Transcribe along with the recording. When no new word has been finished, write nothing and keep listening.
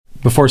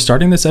Before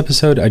starting this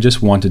episode, I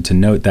just wanted to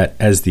note that,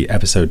 as the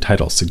episode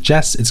title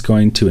suggests, it's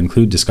going to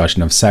include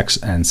discussion of sex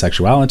and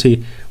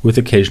sexuality with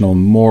occasional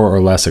more or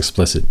less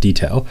explicit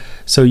detail,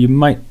 so you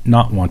might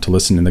not want to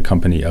listen in the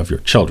company of your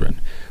children,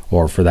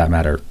 or for that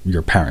matter,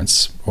 your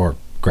parents or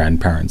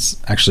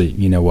grandparents. Actually,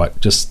 you know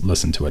what? Just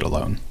listen to it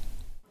alone.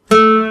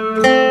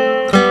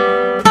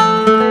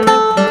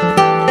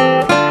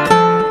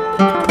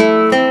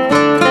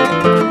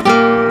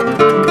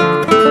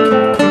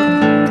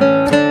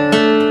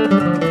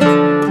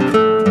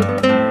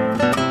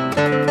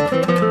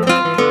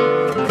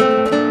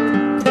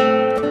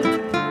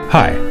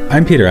 Hi,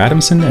 I'm Peter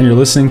Adamson, and you're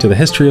listening to the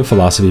History of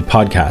Philosophy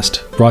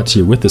podcast, brought to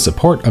you with the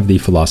support of the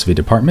Philosophy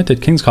Department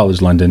at King's College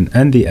London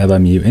and the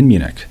LMU in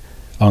Munich,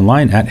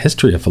 online at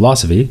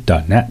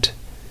historyofphilosophy.net.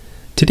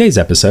 Today's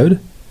episode,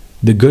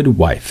 The Good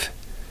Wife,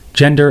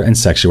 Gender and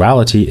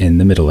Sexuality in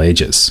the Middle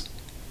Ages.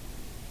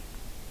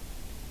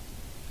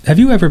 Have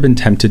you ever been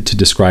tempted to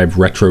describe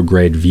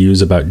retrograde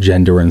views about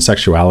gender and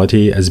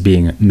sexuality as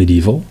being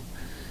medieval?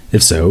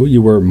 If so,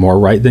 you were more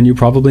right than you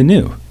probably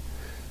knew.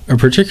 A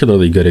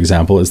particularly good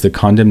example is the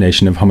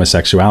condemnation of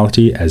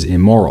homosexuality as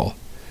immoral.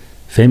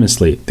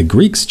 Famously, the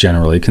Greeks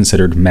generally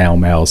considered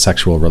male-male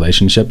sexual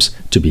relationships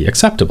to be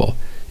acceptable,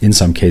 in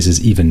some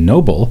cases even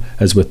noble,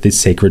 as with the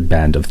sacred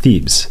band of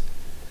Thebes.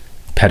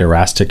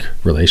 Pederastic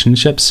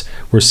relationships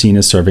were seen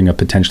as serving a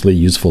potentially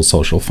useful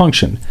social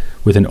function,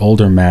 with an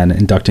older man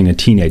inducting a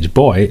teenage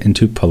boy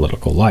into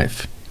political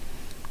life.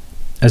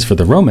 As for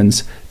the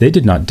Romans, they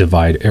did not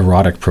divide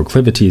erotic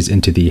proclivities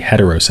into the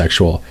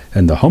heterosexual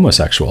and the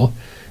homosexual.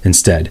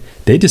 Instead,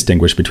 they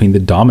distinguished between the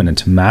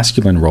dominant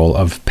masculine role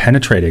of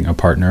penetrating a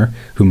partner,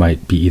 who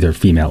might be either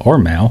female or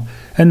male,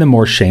 and the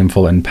more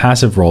shameful and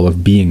passive role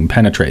of being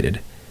penetrated.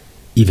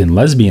 Even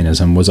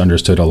lesbianism was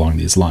understood along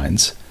these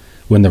lines.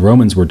 When the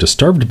Romans were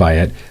disturbed by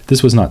it,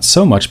 this was not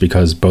so much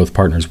because both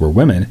partners were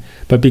women,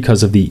 but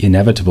because of the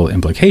inevitable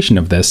implication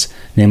of this,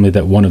 namely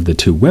that one of the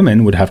two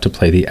women would have to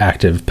play the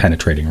active,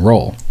 penetrating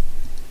role.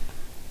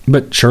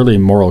 But surely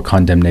moral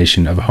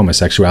condemnation of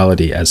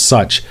homosexuality as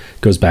such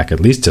goes back at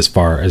least as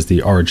far as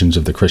the origins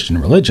of the Christian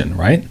religion,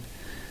 right?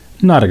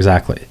 Not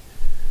exactly.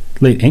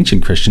 Late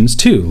ancient Christians,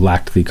 too,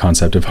 lacked the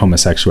concept of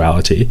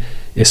homosexuality,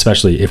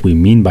 especially if we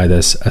mean by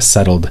this a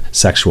settled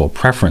sexual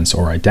preference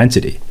or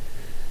identity.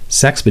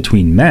 Sex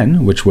between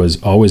men, which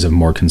was always of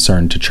more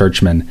concern to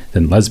churchmen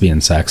than lesbian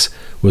sex,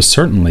 was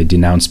certainly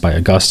denounced by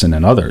Augustine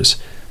and others.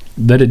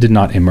 That it did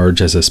not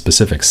emerge as a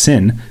specific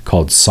sin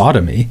called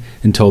sodomy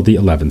until the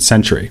 11th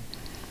century.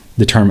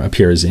 The term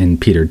appears in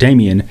Peter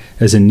Damian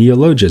as a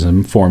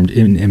neologism formed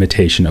in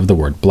imitation of the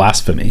word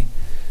blasphemy.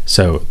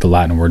 So the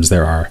Latin words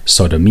there are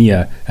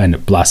sodomia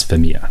and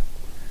blasphemia.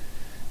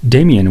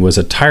 Damian was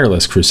a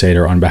tireless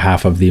crusader on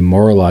behalf of the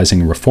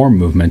moralizing reform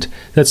movement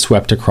that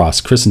swept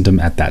across Christendom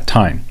at that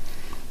time.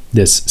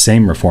 This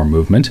same reform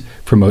movement,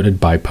 promoted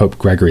by Pope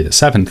Gregory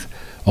VII,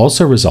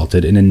 also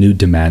resulted in a new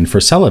demand for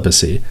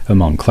celibacy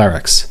among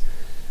clerics.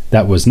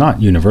 That was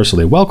not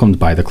universally welcomed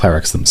by the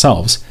clerics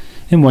themselves.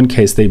 In one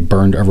case, they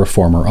burned a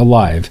reformer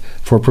alive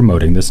for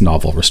promoting this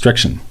novel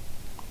restriction.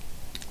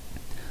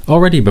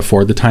 Already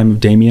before the time of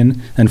Damian,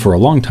 and for a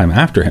long time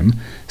after him,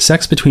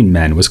 sex between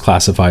men was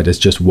classified as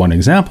just one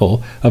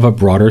example of a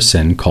broader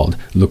sin called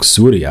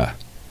luxuria.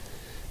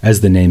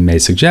 As the name may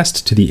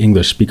suggest to the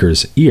English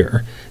speaker's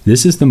ear,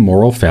 this is the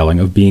moral failing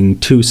of being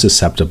too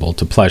susceptible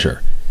to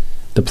pleasure.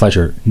 The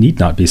pleasure need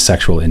not be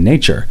sexual in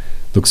nature.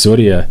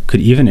 Luxuria could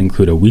even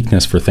include a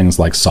weakness for things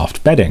like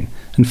soft bedding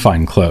and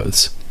fine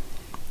clothes.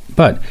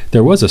 But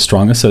there was a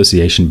strong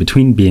association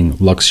between being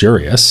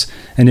luxurious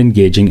and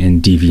engaging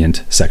in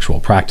deviant sexual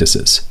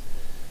practices.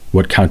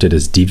 What counted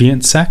as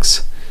deviant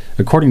sex?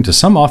 According to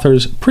some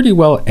authors, pretty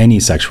well any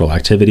sexual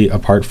activity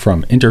apart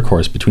from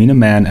intercourse between a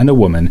man and a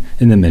woman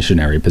in the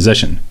missionary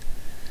position.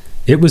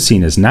 It was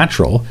seen as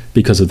natural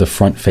because of the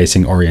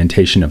front-facing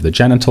orientation of the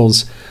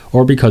genitals,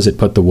 or because it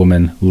put the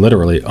woman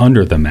literally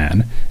under the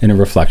man in a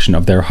reflection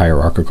of their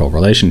hierarchical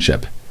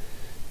relationship.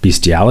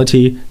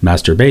 Bestiality,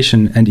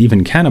 masturbation, and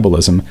even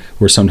cannibalism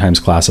were sometimes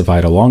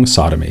classified along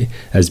sodomy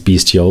as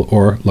bestial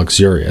or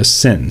luxurious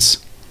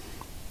sins.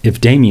 If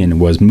Damian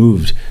was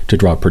moved to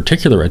draw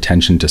particular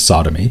attention to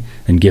sodomy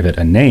and give it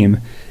a name,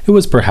 it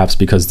was perhaps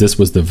because this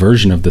was the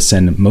version of the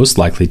sin most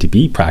likely to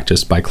be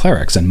practiced by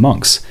clerics and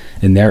monks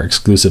in their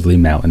exclusively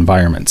male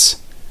environments.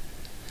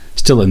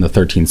 Still in the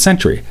 13th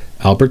century,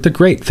 Albert the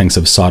Great thinks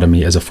of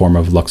sodomy as a form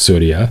of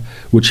luxuria,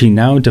 which he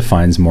now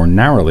defines more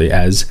narrowly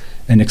as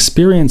an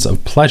experience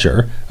of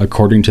pleasure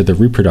according to the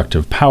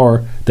reproductive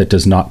power that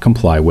does not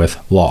comply with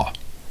law.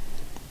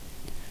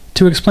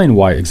 To explain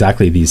why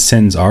exactly these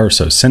sins are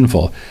so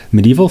sinful,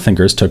 medieval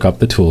thinkers took up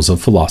the tools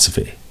of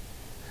philosophy.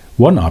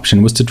 One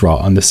option was to draw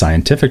on the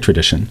scientific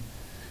tradition.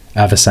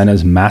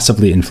 Avicenna's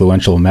massively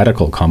influential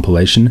medical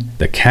compilation,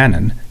 The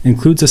Canon,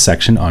 includes a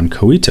section on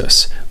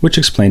coitus, which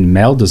explained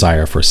male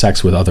desire for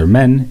sex with other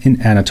men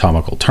in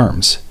anatomical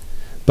terms.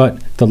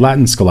 But the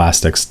Latin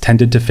scholastics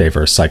tended to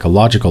favor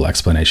psychological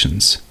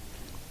explanations.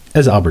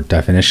 As Albert's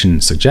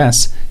definition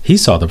suggests, he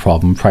saw the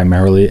problem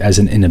primarily as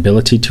an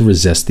inability to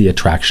resist the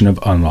attraction of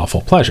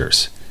unlawful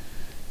pleasures.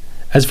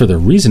 As for the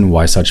reason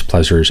why such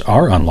pleasures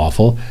are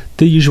unlawful,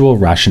 the usual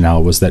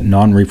rationale was that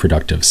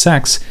non-reproductive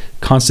sex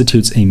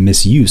constitutes a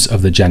misuse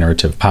of the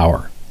generative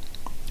power.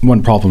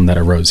 One problem that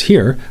arose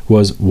here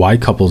was why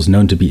couples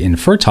known to be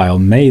infertile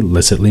may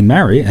licitly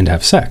marry and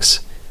have sex.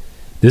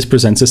 This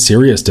presents a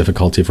serious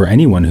difficulty for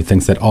anyone who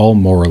thinks that all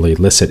morally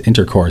licit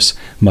intercourse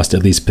must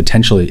at least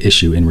potentially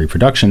issue in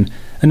reproduction,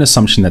 an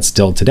assumption that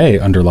still today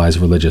underlies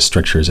religious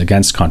strictures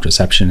against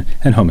contraception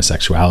and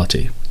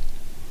homosexuality.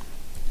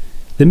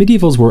 The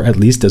medievals were at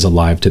least as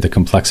alive to the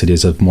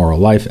complexities of moral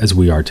life as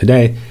we are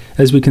today,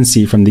 as we can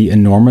see from the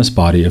enormous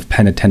body of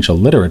penitential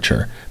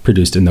literature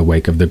produced in the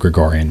wake of the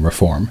Gregorian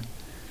reform.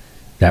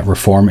 That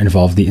reform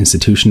involved the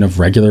institution of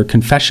regular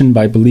confession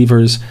by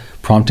believers,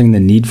 prompting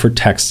the need for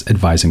texts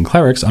advising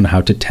clerics on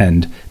how to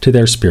tend to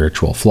their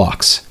spiritual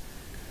flocks.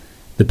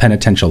 The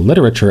penitential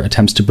literature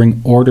attempts to bring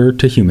order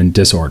to human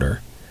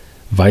disorder.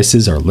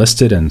 Vices are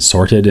listed and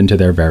sorted into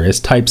their various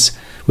types,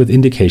 with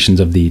indications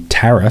of the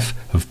tariff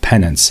of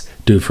penance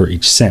due for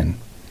each sin.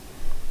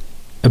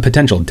 A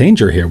potential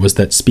danger here was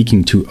that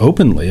speaking too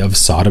openly of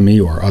sodomy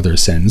or other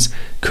sins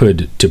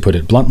could, to put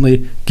it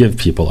bluntly, give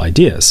people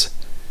ideas.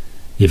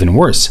 Even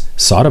worse,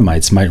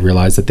 sodomites might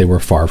realize that they were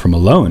far from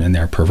alone in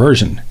their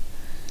perversion.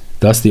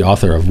 Thus, the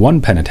author of one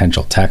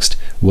penitential text,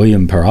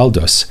 William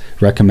Peraldus,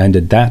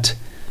 recommended that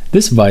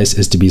this vice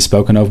is to be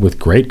spoken of with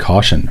great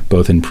caution,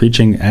 both in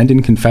preaching and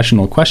in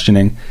confessional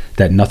questioning,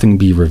 that nothing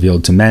be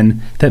revealed to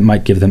men that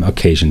might give them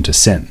occasion to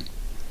sin.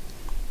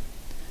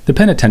 The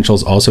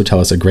penitentials also tell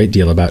us a great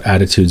deal about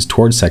attitudes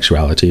towards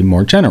sexuality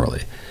more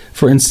generally.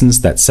 For instance,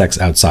 that sex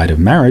outside of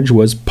marriage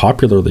was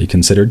popularly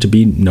considered to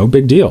be no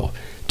big deal,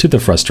 to the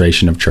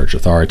frustration of church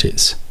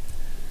authorities.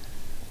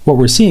 What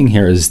we're seeing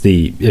here is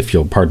the, if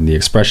you'll pardon the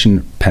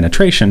expression,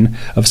 penetration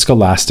of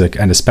scholastic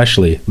and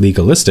especially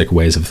legalistic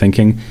ways of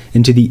thinking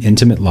into the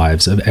intimate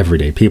lives of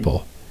everyday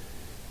people.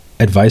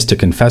 Advice to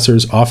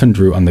confessors often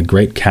drew on the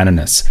great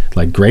canonists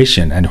like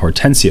Gratian and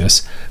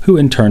Hortensius, who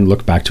in turn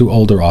looked back to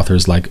older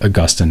authors like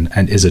Augustine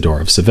and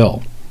Isidore of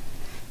Seville.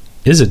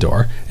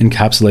 Isidore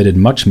encapsulated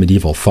much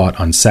medieval thought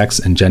on sex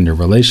and gender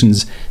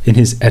relations in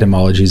his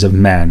etymologies of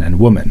man and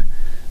woman.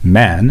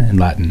 Man, in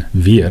Latin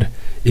vir,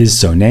 is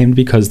so named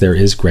because there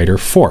is greater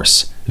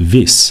force,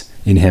 vis,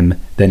 in him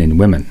than in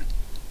women.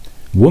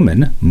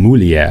 Woman,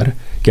 mulier,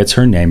 gets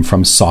her name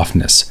from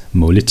softness,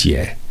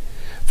 molitiae,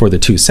 for the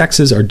two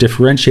sexes are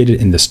differentiated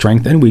in the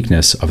strength and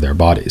weakness of their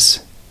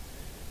bodies.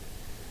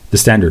 The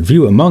standard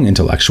view among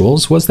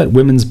intellectuals was that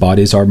women's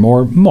bodies are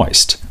more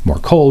moist, more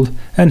cold,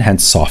 and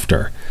hence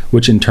softer,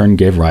 which in turn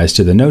gave rise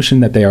to the notion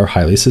that they are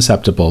highly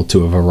susceptible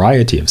to a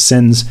variety of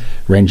sins,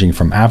 ranging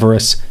from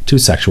avarice to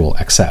sexual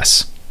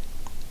excess.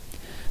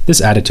 This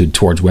attitude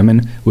towards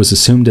women was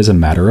assumed as a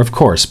matter of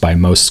course by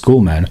most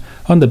schoolmen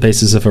on the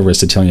basis of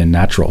Aristotelian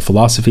natural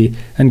philosophy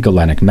and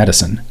Galenic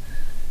medicine.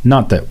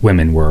 Not that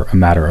women were a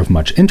matter of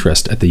much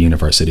interest at the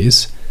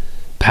universities.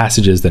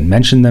 Passages that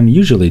mention them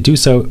usually do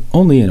so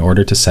only in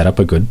order to set up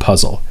a good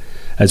puzzle,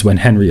 as when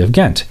Henry of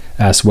Ghent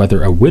asks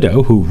whether a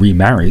widow who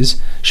remarries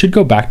should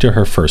go back to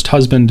her first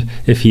husband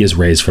if he is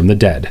raised from the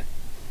dead.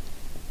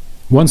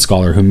 One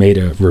scholar who made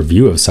a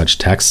review of such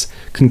texts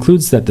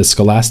concludes that the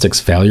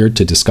scholastics' failure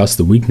to discuss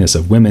the weakness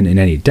of women in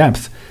any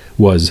depth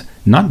was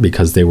not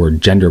because they were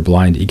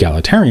gender-blind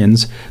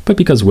egalitarians, but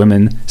because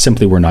women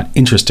simply were not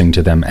interesting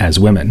to them as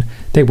women.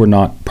 They were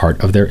not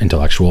part of their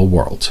intellectual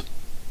world.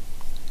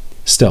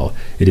 Still,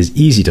 it is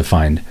easy to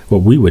find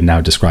what we would now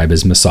describe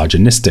as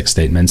misogynistic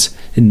statements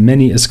in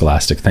many a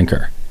scholastic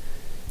thinker.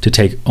 To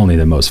take only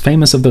the most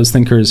famous of those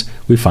thinkers,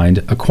 we find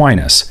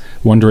Aquinas,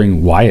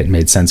 wondering why it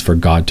made sense for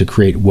God to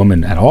create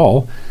woman at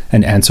all,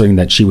 and answering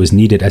that she was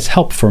needed as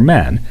help for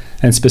man,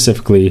 and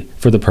specifically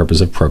for the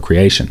purpose of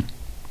procreation.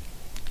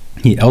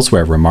 He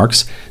elsewhere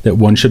remarks that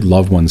one should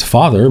love one's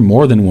father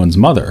more than one's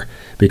mother,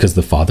 because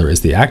the father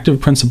is the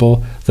active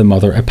principle, the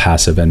mother a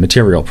passive and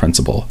material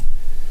principle.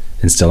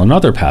 In still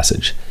another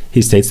passage,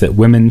 he states that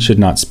women should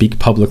not speak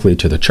publicly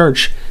to the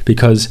church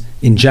because,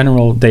 in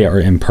general, they are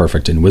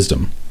imperfect in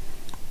wisdom.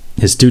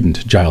 His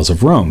student, Giles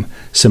of Rome,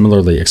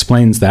 similarly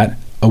explains that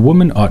a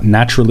woman ought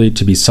naturally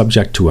to be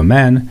subject to a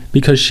man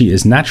because she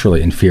is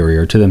naturally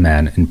inferior to the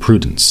man in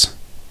prudence.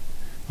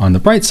 On the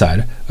bright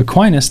side,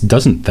 Aquinas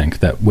doesn't think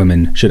that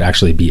women should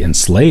actually be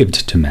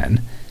enslaved to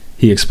men.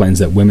 He explains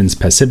that women's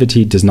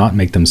passivity does not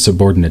make them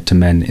subordinate to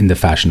men in the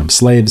fashion of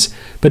slaves,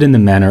 but in the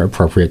manner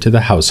appropriate to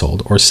the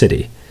household or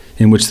city,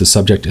 in which the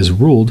subject is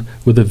ruled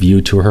with a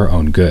view to her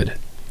own good.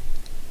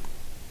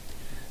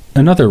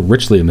 Another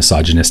richly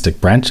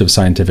misogynistic branch of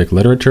scientific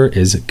literature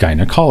is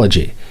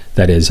gynecology,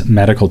 that is,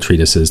 medical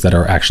treatises that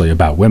are actually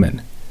about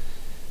women.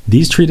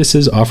 These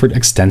treatises offered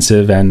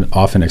extensive and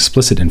often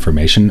explicit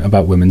information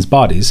about women's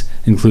bodies,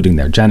 including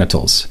their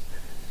genitals.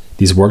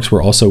 These works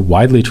were also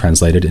widely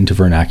translated into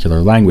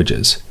vernacular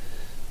languages.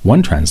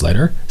 One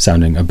translator,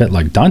 sounding a bit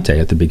like Dante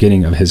at the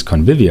beginning of his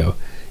Convivio,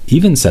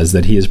 even says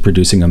that he is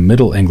producing a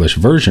Middle English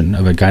version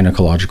of a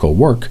gynecological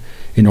work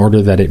in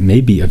order that it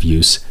may be of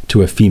use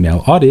to a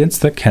female audience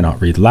that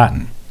cannot read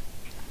Latin.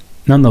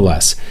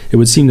 Nonetheless, it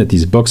would seem that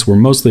these books were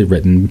mostly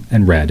written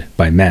and read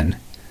by men.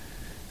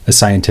 A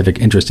scientific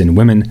interest in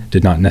women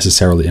did not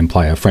necessarily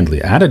imply a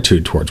friendly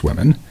attitude towards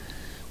women.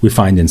 We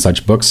find in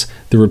such books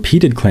the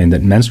repeated claim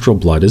that menstrual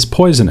blood is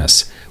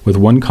poisonous, with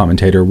one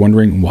commentator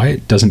wondering why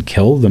it doesn't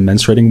kill the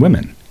menstruating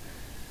women.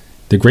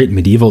 The great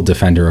medieval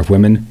defender of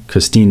women,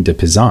 Custine de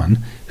Pizan,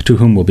 to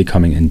whom we'll be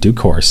coming in due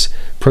course,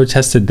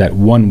 protested that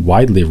one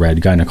widely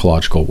read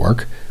gynecological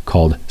work,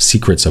 called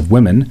Secrets of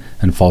Women,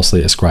 and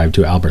falsely ascribed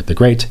to Albert the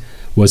Great,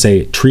 was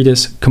a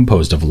treatise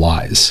composed of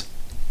lies.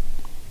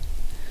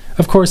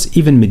 Of course,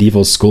 even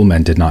medieval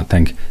schoolmen did not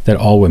think that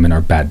all women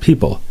are bad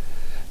people.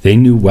 They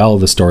knew well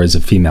the stories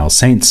of female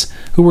saints,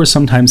 who were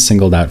sometimes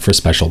singled out for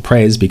special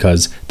praise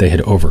because they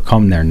had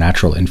overcome their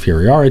natural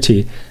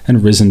inferiority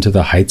and risen to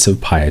the heights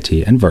of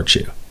piety and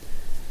virtue.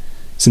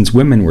 Since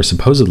women were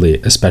supposedly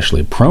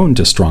especially prone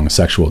to strong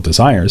sexual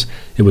desires,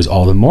 it was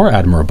all the more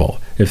admirable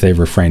if they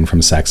refrained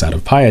from sex out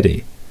of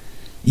piety.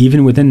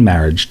 Even within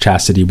marriage,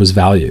 chastity was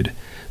valued,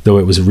 though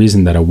it was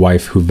reasoned that a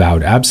wife who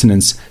vowed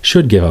abstinence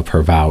should give up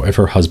her vow if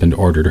her husband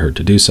ordered her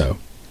to do so.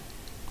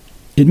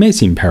 It may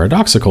seem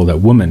paradoxical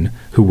that woman,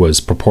 who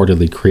was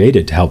purportedly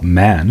created to help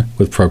man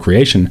with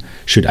procreation,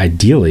 should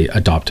ideally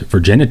adopt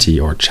virginity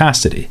or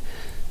chastity,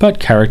 but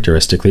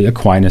characteristically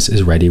Aquinas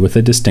is ready with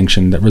a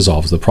distinction that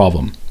resolves the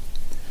problem.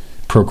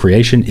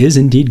 Procreation is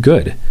indeed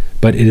good,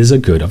 but it is a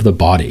good of the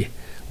body,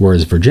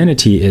 whereas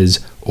virginity is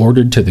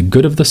ordered to the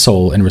good of the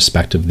soul in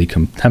respect of the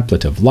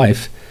contemplative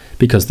life,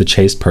 because the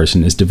chaste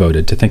person is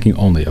devoted to thinking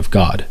only of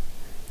God.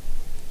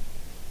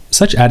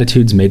 Such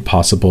attitudes made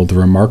possible the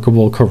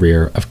remarkable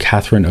career of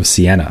Catherine of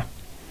Siena.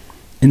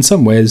 In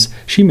some ways,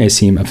 she may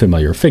seem a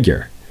familiar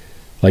figure.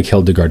 Like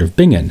Hildegard of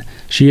Bingen,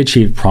 she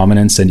achieved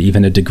prominence and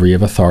even a degree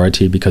of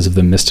authority because of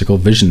the mystical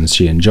visions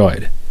she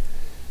enjoyed.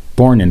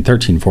 Born in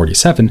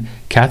 1347,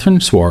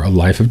 Catherine swore a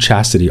life of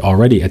chastity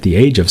already at the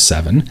age of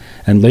 7,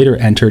 and later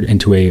entered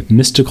into a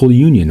mystical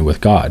union with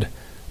God.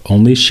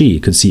 Only she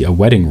could see a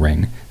wedding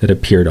ring that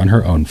appeared on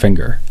her own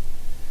finger.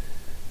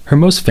 Her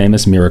most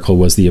famous miracle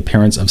was the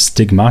appearance of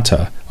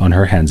stigmata on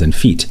her hands and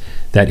feet,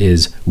 that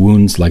is,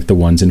 wounds like the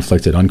ones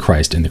inflicted on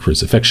Christ in the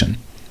crucifixion.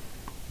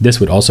 This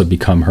would also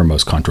become her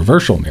most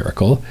controversial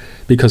miracle,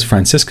 because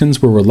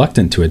Franciscans were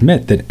reluctant to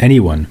admit that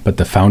anyone but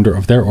the founder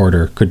of their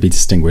order could be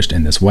distinguished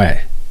in this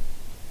way.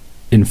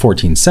 In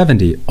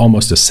 1470,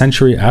 almost a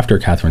century after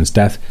Catherine's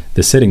death,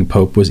 the sitting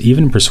pope was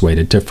even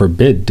persuaded to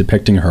forbid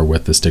depicting her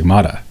with the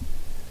stigmata.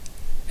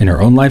 In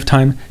her own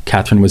lifetime,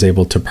 Catherine was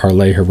able to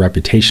parlay her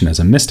reputation as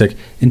a mystic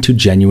into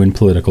genuine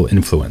political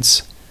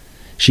influence.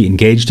 She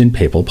engaged in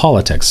papal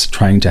politics,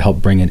 trying to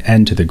help bring an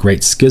end to the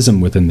great schism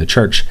within the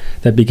Church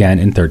that began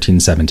in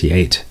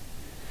 1378.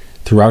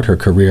 Throughout her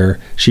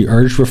career, she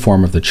urged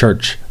reform of the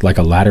Church, like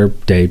a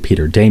latter-day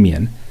Peter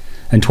Damian,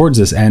 and towards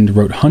this end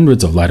wrote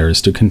hundreds of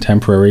letters to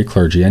contemporary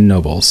clergy and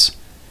nobles.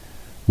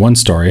 One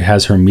story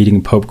has her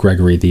meeting Pope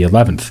Gregory XI,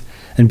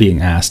 and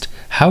being asked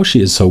how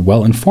she is so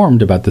well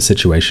informed about the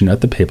situation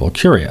at the papal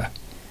curia.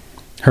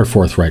 Her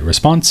forthright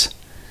response: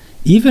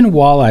 "Even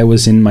while I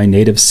was in my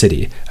native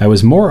city, I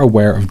was more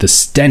aware of the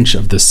stench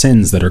of the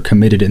sins that are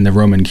committed in the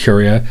Roman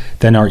curia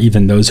than are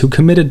even those who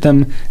committed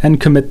them and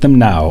commit them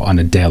now on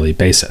a daily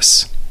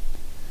basis."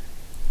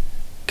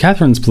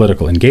 Catherine's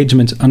political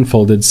engagement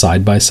unfolded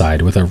side by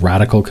side with a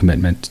radical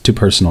commitment to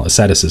personal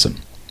asceticism.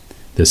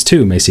 This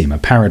too may seem a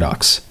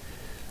paradox.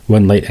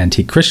 When late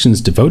antique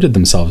Christians devoted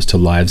themselves to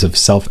lives of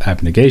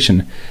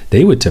self-abnegation,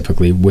 they would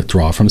typically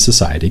withdraw from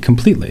society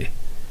completely.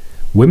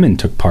 Women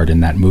took part in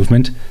that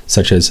movement,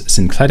 such as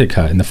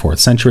Syncletica in the 4th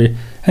century,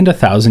 and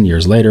 1,000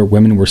 years later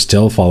women were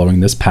still following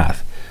this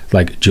path,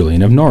 like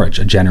Julian of Norwich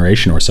a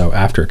generation or so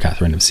after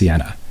Catherine of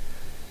Siena.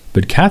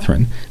 But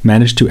Catherine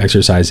managed to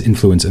exercise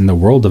influence in the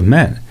world of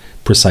men,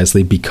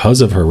 precisely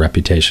because of her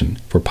reputation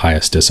for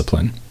pious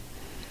discipline.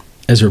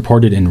 As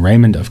reported in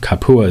Raymond of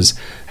Capua's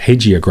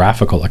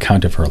hagiographical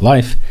account of her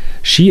life,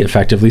 she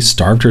effectively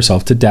starved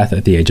herself to death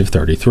at the age of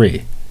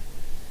 33.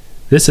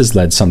 This has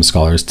led some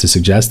scholars to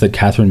suggest that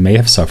Catherine may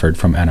have suffered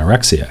from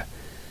anorexia.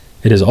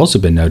 It has also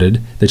been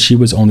noted that she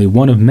was only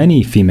one of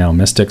many female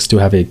mystics to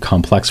have a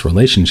complex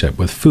relationship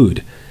with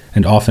food,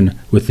 and often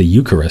with the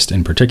Eucharist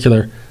in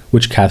particular,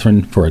 which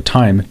Catherine for a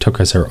time took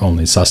as her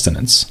only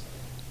sustenance.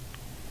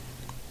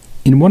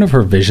 In one of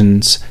her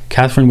visions,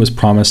 Catherine was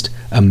promised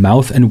a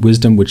mouth and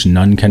wisdom which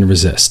none can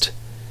resist.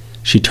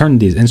 She turned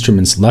these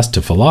instruments less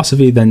to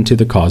philosophy than to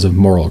the cause of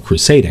moral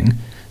crusading,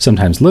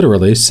 sometimes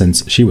literally,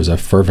 since she was a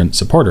fervent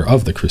supporter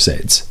of the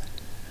Crusades.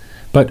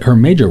 But her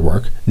major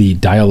work, the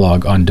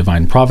Dialogue on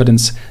Divine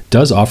Providence,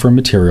 does offer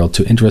material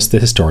to interest the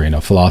historian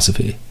of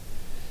philosophy.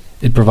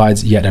 It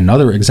provides yet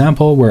another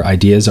example where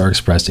ideas are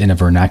expressed in a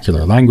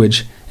vernacular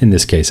language, in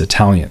this case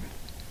Italian.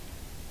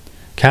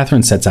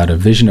 Catherine sets out a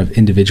vision of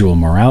individual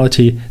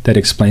morality that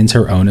explains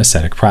her own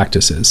ascetic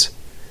practices.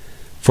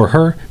 For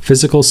her,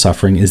 physical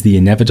suffering is the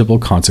inevitable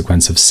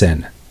consequence of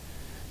sin.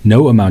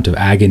 No amount of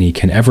agony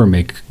can ever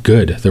make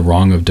good the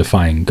wrong of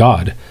defying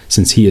God,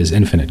 since he is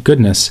infinite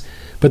goodness,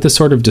 but the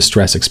sort of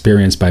distress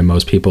experienced by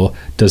most people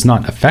does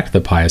not affect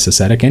the pious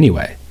ascetic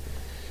anyway.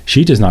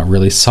 She does not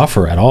really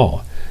suffer at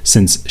all,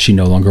 since she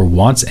no longer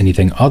wants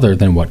anything other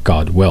than what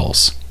God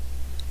wills.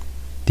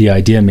 The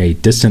idea may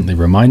distantly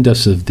remind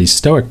us of the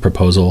Stoic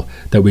proposal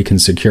that we can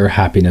secure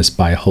happiness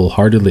by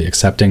wholeheartedly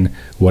accepting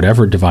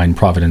whatever divine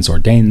providence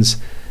ordains,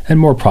 and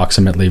more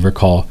proximately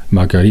recall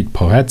Marguerite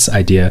Porret's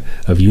idea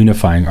of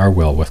unifying our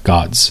will with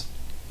God's.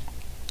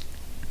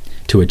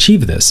 To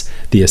achieve this,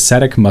 the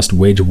ascetic must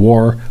wage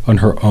war on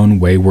her own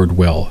wayward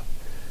will.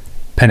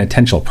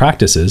 Penitential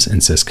practices,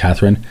 insists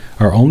Catherine,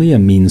 are only a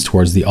means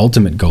towards the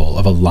ultimate goal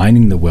of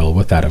aligning the will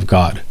with that of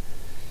God.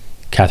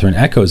 Catherine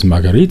echoes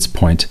Marguerite's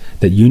point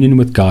that union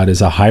with God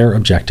is a higher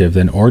objective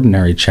than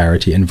ordinary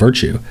charity and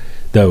virtue,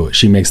 though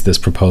she makes this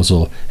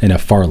proposal in a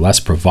far less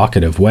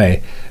provocative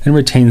way and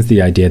retains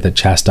the idea that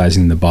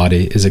chastising the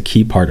body is a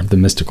key part of the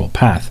mystical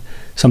path,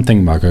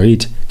 something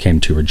Marguerite came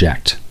to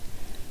reject.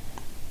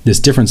 This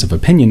difference of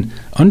opinion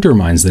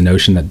undermines the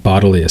notion that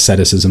bodily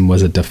asceticism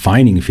was a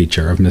defining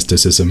feature of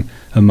mysticism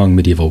among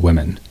medieval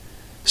women.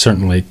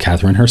 Certainly,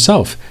 Catherine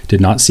herself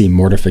did not see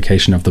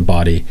mortification of the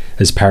body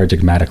as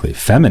paradigmatically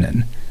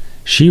feminine.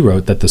 She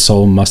wrote that the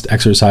soul must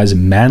exercise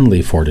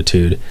manly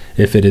fortitude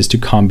if it is to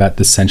combat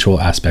the sensual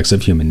aspects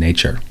of human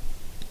nature.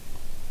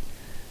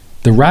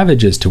 The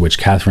ravages to which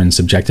Catherine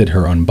subjected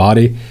her own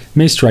body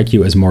may strike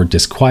you as more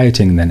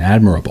disquieting than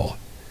admirable.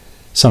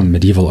 Some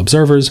medieval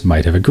observers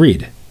might have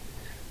agreed.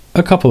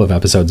 A couple of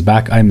episodes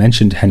back, I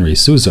mentioned Henry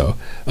Suso,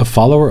 a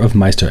follower of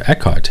Meister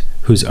Eckhart,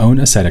 whose own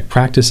ascetic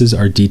practices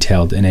are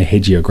detailed in a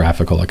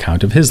hagiographical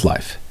account of his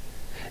life.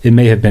 It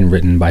may have been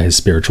written by his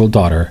spiritual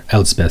daughter,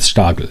 Elsbeth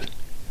Stagl.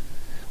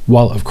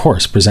 While, of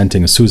course,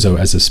 presenting Suso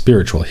as a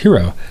spiritual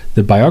hero,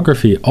 the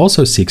biography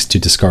also seeks to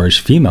discourage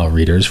female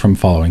readers from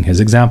following his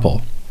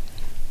example.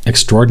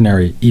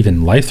 Extraordinary,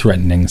 even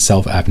life-threatening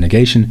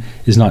self-abnegation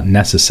is not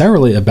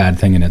necessarily a bad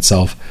thing in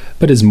itself,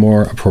 but is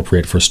more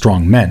appropriate for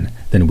strong men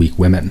than weak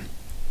women.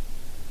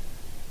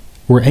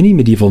 Were any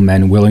medieval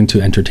men willing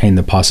to entertain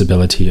the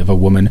possibility of a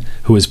woman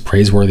who is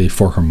praiseworthy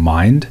for her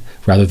mind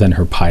rather than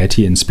her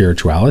piety and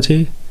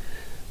spirituality?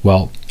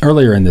 Well,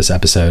 earlier in this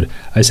episode,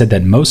 I said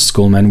that most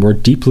schoolmen were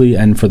deeply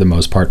and for the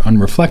most part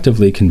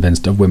unreflectively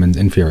convinced of women's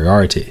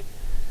inferiority.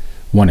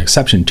 One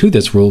exception to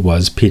this rule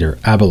was Peter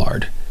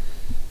Abelard.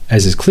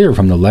 As is clear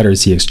from the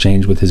letters he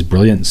exchanged with his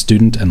brilliant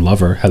student and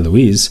lover,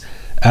 Heloise,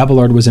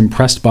 Abelard was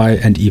impressed by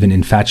and even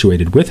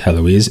infatuated with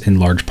Heloise in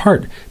large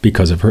part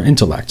because of her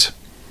intellect.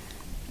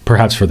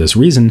 Perhaps for this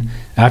reason,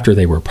 after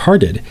they were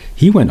parted,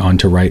 he went on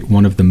to write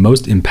one of the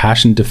most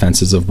impassioned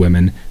defenses of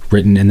women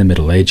written in the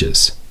Middle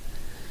Ages.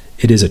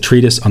 It is a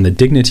treatise on the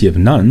dignity of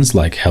nuns,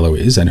 like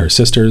Heloise and her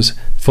sisters,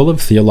 full of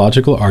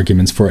theological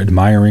arguments for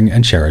admiring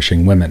and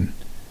cherishing women.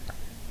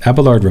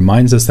 Abelard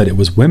reminds us that it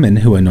was women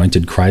who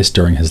anointed Christ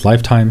during his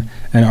lifetime,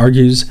 and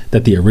argues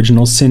that the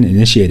original sin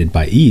initiated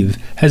by Eve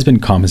has been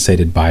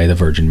compensated by the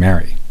Virgin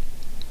Mary.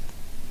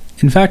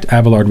 In fact,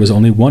 Abelard was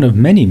only one of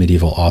many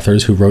medieval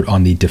authors who wrote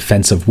on the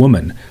defense of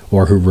woman,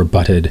 or who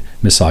rebutted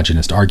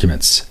misogynist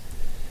arguments.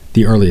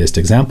 The earliest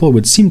example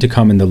would seem to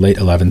come in the late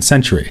 11th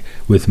century,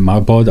 with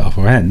Marbode of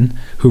Rennes,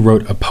 who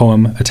wrote a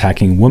poem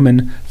attacking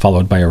woman,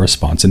 followed by a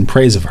response in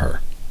praise of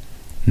her.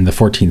 In the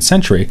 14th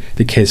century,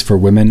 the case for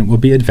women will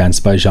be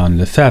advanced by Jean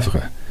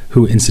Lefebvre,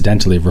 who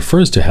incidentally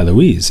refers to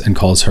Heloise and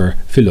calls her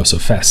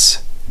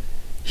philosophesse.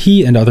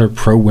 He and other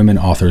pro-women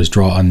authors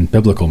draw on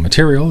biblical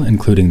material,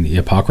 including the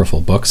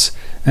apocryphal books,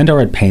 and are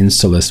at pains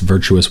to list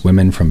virtuous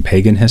women from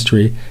pagan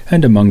history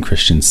and among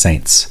Christian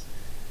saints.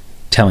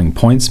 Telling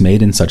points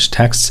made in such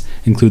texts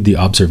include the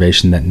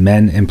observation that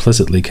men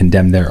implicitly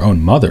condemn their own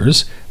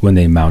mothers when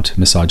they mount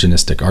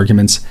misogynistic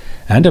arguments,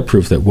 and a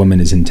proof that woman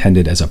is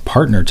intended as a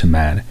partner to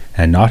man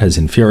and not as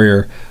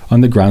inferior,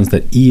 on the grounds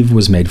that Eve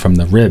was made from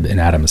the rib in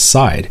Adam's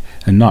side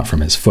and not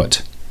from his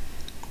foot.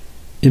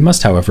 It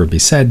must, however, be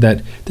said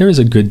that there is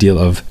a good deal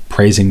of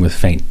praising with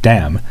faint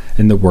damn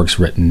in the works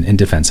written in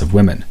defense of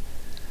women.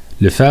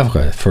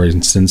 Lefebvre, for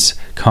instance,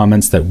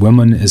 comments that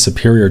woman is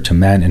superior to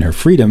man in her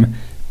freedom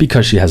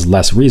because she has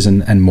less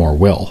reason and more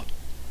will.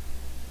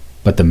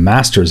 But the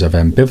masters of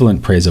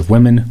ambivalent praise of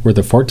women were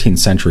the 14th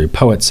century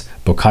poets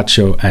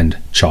Boccaccio and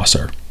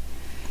Chaucer.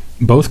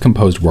 Both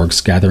composed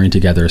works gathering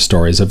together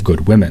stories of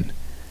good women.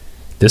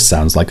 This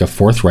sounds like a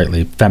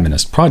forthrightly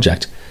feminist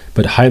project,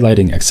 but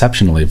highlighting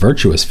exceptionally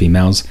virtuous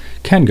females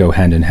can go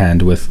hand in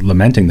hand with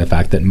lamenting the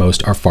fact that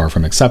most are far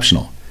from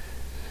exceptional.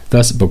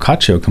 Thus,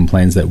 Boccaccio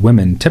complains that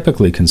women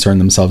typically concern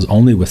themselves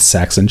only with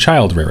sex and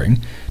child-rearing,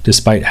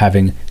 despite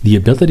having the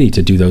ability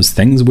to do those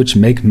things which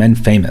make men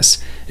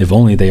famous, if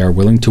only they are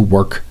willing to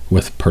work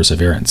with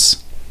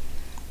perseverance.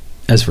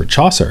 As for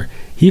Chaucer,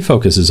 he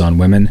focuses on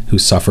women who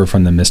suffer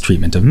from the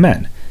mistreatment of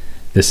men.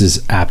 This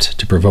is apt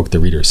to provoke the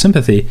reader's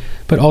sympathy,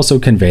 but also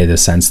convey the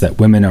sense that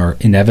women are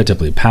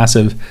inevitably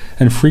passive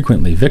and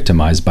frequently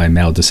victimized by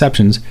male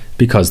deceptions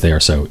because they are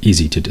so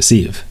easy to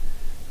deceive.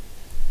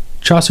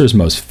 Chaucer's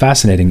most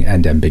fascinating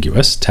and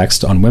ambiguous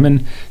text on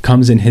women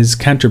comes in his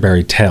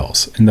Canterbury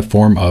Tales, in the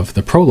form of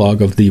the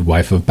prologue of the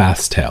Wife of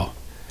Bath's Tale.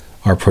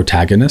 Our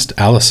protagonist,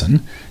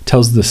 Alison,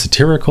 tells the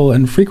satirical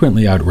and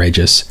frequently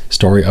outrageous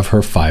story of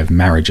her 5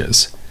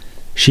 marriages.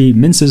 She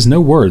minces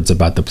no words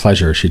about the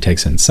pleasure she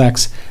takes in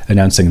sex,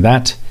 announcing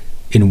that,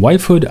 "In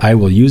wifehood I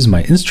will use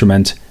my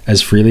instrument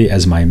as freely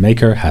as my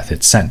Maker hath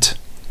it sent."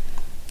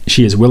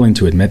 She is willing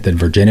to admit that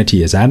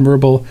virginity is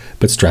admirable,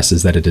 but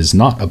stresses that it is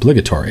not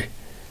obligatory.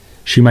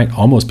 She might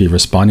almost be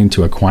responding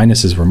to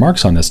Aquinas'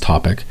 remarks on this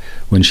topic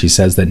when she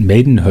says that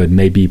maidenhood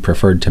may be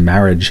preferred to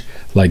marriage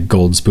like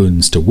gold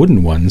spoons to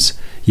wooden ones,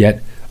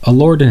 yet a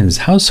lord in his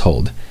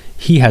household,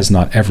 he has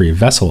not every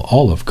vessel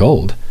all of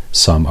gold,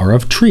 some are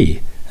of tree,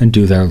 and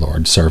do their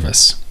lord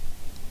service.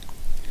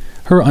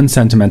 Her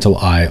unsentimental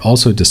eye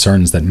also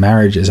discerns that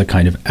marriage is a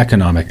kind of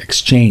economic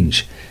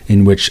exchange,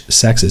 in which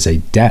sex is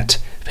a debt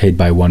paid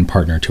by one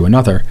partner to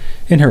another,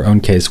 in her own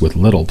case with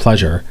little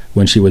pleasure,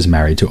 when she was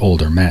married to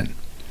older men.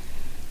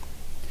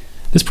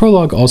 This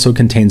prologue also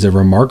contains a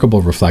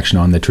remarkable reflection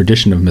on the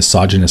tradition of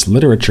misogynist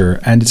literature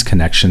and its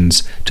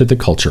connections to the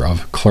culture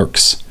of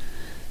clerks.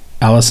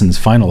 Alison's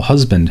final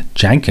husband,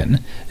 Janken,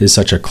 is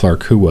such a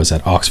clerk who was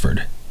at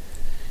Oxford.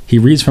 He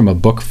reads from a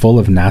book full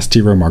of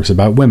nasty remarks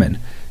about women,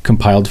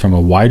 compiled from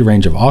a wide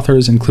range of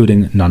authors,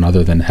 including none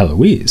other than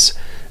Heloise,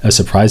 a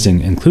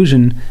surprising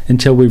inclusion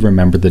until we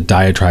remember the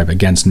diatribe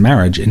against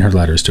marriage in her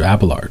letters to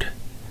Abelard.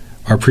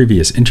 Our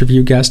previous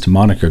interview guest,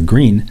 Monica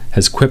Green,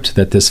 has quipped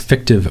that this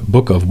fictive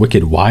Book of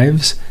Wicked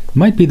Wives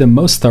might be the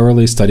most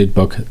thoroughly studied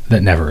book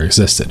that never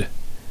existed.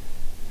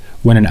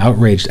 When an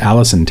outraged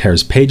Alison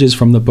tears pages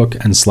from the book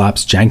and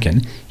slaps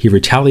Janken, he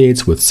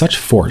retaliates with such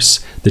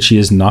force that she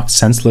is knocked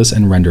senseless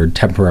and rendered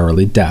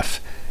temporarily deaf,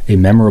 a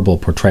memorable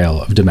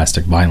portrayal of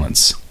domestic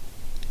violence.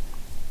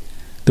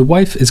 The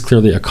wife is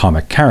clearly a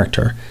comic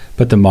character,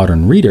 but the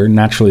modern reader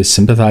naturally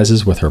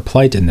sympathizes with her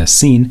plight in this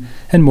scene,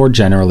 and more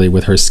generally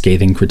with her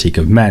scathing critique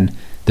of men,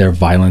 their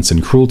violence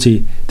and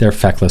cruelty, their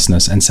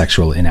fecklessness and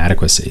sexual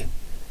inadequacy.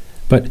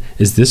 But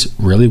is this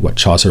really what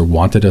Chaucer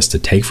wanted us to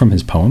take from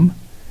his poem?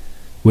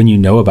 When you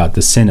know about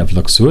the sin of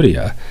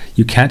Luxuria,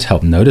 you can't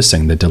help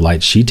noticing the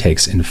delight she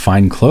takes in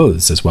fine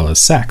clothes as well as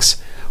sex,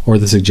 or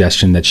the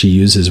suggestion that she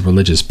uses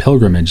religious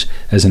pilgrimage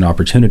as an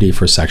opportunity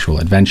for sexual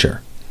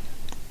adventure.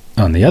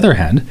 On the other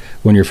hand,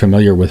 when you're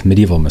familiar with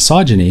medieval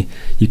misogyny,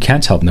 you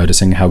can't help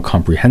noticing how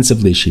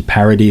comprehensively she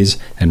parodies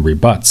and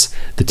rebuts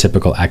the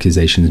typical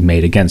accusations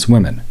made against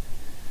women.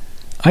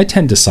 I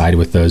tend to side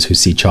with those who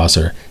see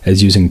Chaucer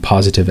as using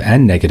positive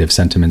and negative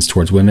sentiments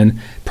towards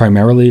women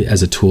primarily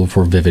as a tool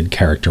for vivid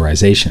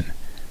characterization.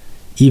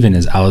 Even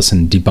as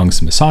Alison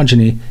debunks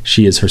misogyny,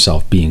 she is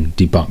herself being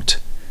debunked.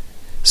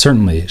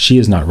 Certainly, she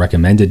is not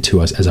recommended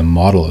to us as a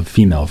model of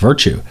female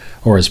virtue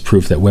or as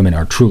proof that women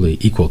are truly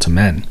equal to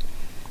men.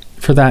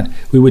 For that,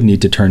 we would need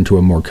to turn to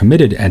a more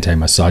committed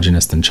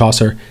anti-misogynist than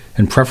Chaucer,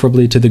 and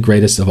preferably to the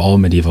greatest of all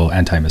medieval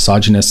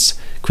anti-misogynists,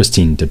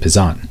 Christine de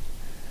Pizan.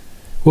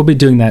 We'll be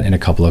doing that in a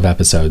couple of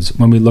episodes,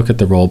 when we look at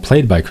the role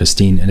played by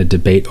Christine in a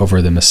debate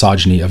over the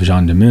misogyny of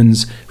Jean de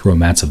Meun's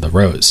Romance of the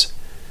Rose.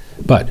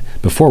 But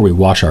before we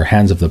wash our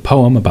hands of the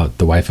poem about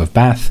the wife of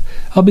Bath,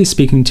 I'll be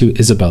speaking to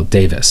Isabel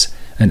Davis,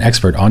 an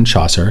expert on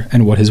Chaucer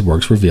and what his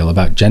works reveal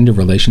about gender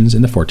relations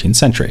in the 14th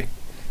century.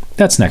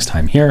 That's next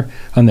time here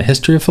on The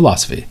History of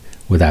Philosophy,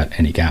 Without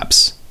Any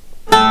Gaps.